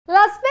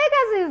Las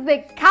Vegas is the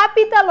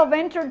capital of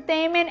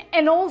entertainment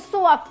and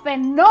also a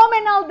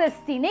phenomenal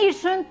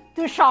destination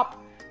to shop.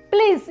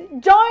 Please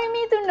join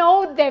me to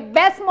know the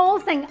best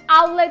malls and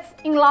outlets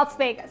in Las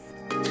Vegas.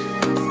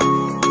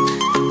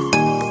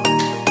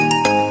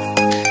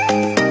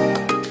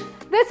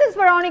 This is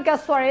Veronica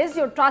Suarez,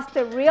 your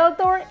trusted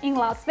realtor in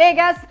Las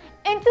Vegas,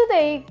 and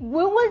today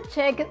we will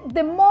check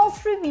the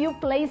most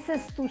reviewed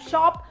places to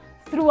shop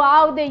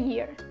throughout the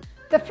year.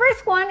 The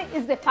first one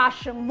is the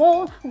Fashion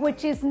Mall,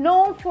 which is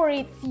known for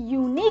its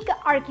unique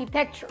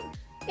architecture.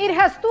 It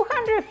has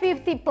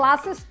 250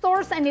 plus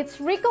stores and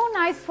it's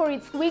recognized for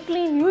its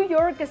weekly New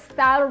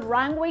York-style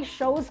runway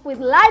shows with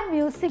live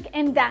music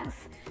and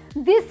dance.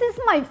 This is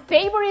my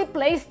favorite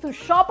place to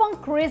shop on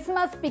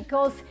Christmas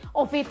because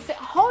of its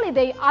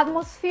holiday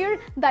atmosphere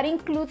that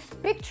includes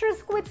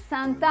pictures with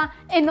Santa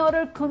and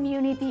other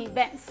community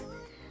events.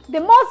 The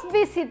most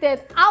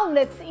visited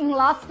outlets in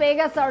Las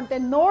Vegas are the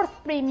North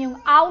Premium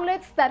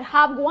outlets that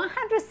have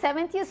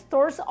 170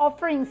 stores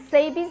offering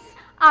savings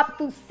up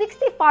to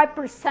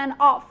 65%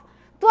 off,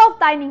 12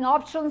 dining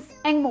options,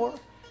 and more.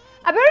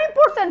 A very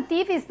important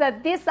tip is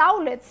that these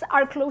outlets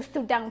are close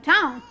to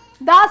downtown,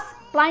 thus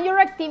plan your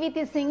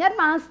activities in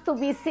advance to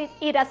visit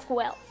it as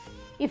well.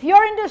 If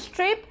you're in the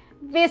Strip,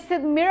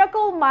 visit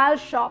Miracle Mile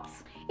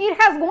Shops. It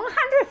has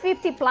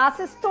 150 plus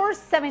stores,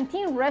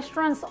 17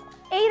 restaurants,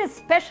 8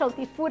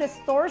 specialty food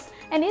stores,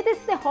 and it is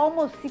the home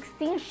of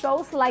 16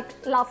 shows like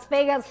Las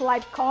Vegas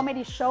Live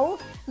Comedy Show,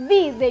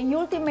 The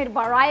Ultimate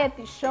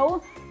Variety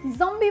Show,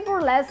 Zombie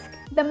Burlesque,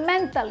 The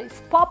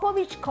Mentalist,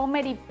 Popovich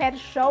Comedy Pet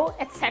Show,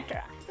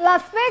 etc.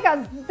 Las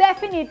Vegas'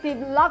 definitive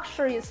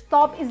luxury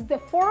stop is the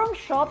Forum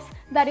Shops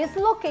that is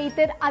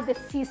located at the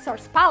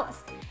Caesars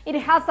Palace. It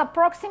has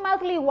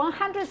approximately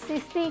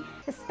 160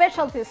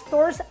 specialty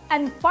stores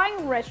and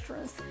fine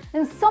restaurants,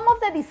 and some of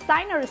the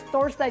designer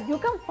stores that you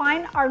can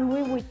find are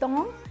Louis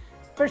Vuitton,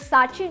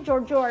 Versace,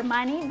 Giorgio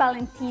Armani,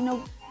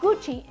 Valentino,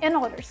 Gucci, and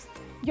others.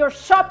 Your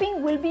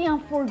shopping will be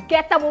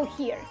unforgettable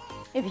here.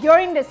 If you're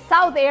in the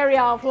South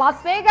area of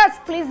Las Vegas,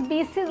 please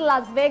visit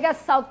Las Vegas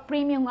South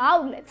Premium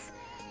Outlets.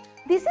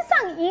 This is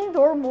an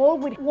indoor mall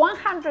with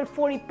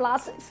 140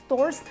 plus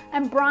stores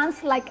and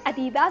brands like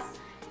Adidas,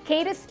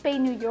 Kate Spade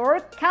New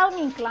York,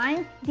 Calvin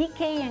Klein,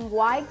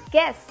 DKNY,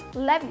 Guess,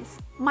 Levi's,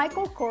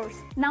 Michael Kors,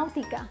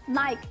 Nautica,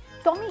 Nike,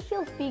 Tommy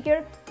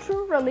Hilfiger,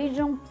 True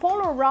Religion,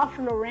 Polo Ralph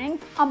Lauren,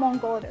 among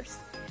others.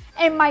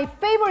 And my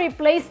favorite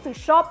place to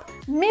shop,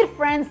 meet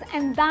friends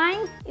and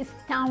dine is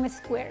Town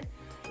Square.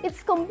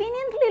 It's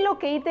conveniently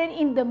located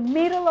in the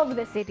middle of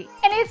the city,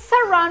 and it's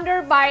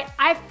surrounded by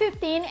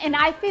I-15 and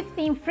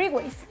I-15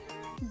 freeways.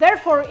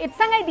 Therefore, it's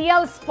an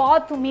ideal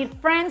spot to meet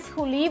friends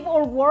who live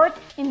or work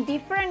in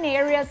different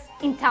areas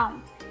in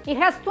town. It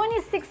has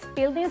 26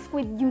 buildings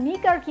with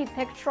unique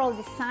architectural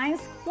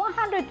designs,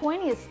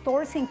 120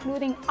 stores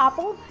including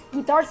Apple,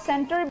 Guitar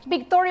Center,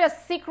 Victoria's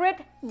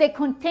Secret, The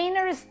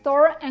Container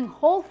Store, and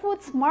Whole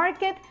Foods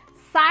Market,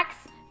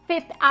 Saks,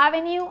 Fifth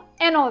Avenue,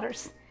 and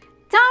others.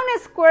 Town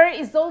Square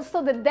is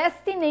also the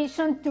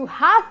destination to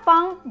have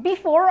fun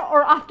before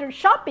or after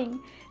shopping.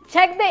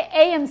 Check the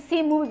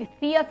AMC movie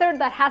theater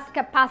that has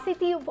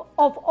capacity of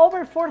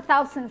over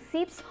 4,000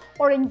 seats,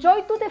 or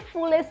enjoy to the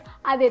fullest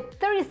at the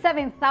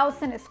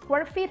 37,000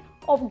 square feet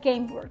of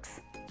GameWorks.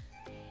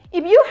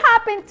 If you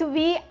happen to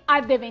be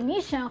at the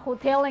Venetian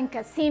Hotel and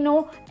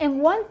Casino and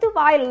want to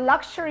buy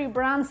luxury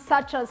brands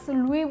such as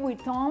Louis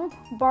Vuitton,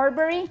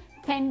 Burberry,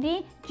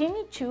 Fendi,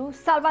 Jimmy Choo,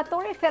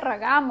 Salvatore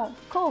Ferragamo,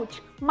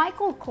 Coach,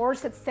 Michael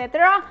Kors,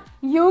 etc.,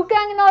 you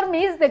cannot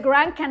miss the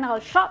Grand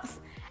Canal Shops.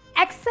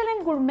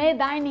 Excellent gourmet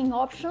dining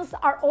options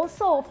are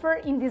also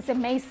offered in this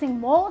amazing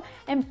mall,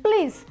 and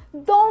please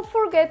don't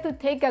forget to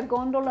take a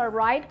gondola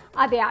ride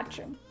at the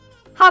atrium.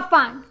 Have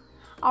fun!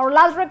 Our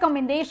last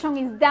recommendation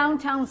is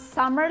downtown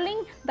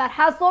Summerlin that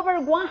has over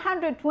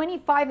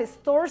 125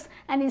 stores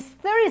and its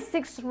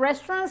 36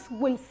 restaurants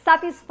will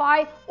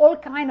satisfy all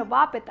kinds of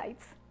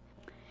appetites.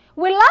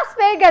 Will Las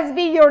Vegas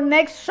be your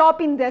next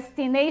shopping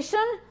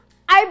destination?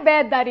 I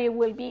bet that it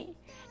will be.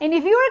 And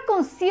if you are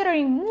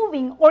considering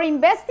moving or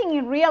investing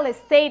in real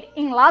estate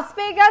in Las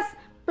Vegas,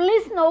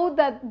 please know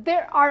that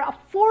there are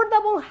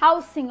affordable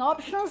housing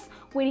options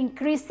with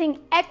increasing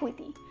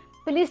equity.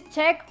 Please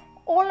check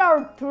all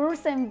our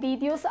tours and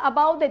videos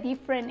about the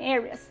different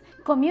areas,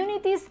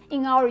 communities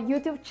in our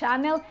YouTube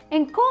channel,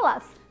 and call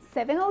us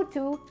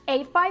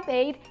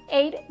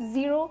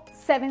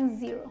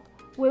 702-858-8070.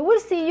 We will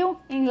see you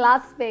in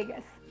Las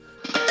Vegas.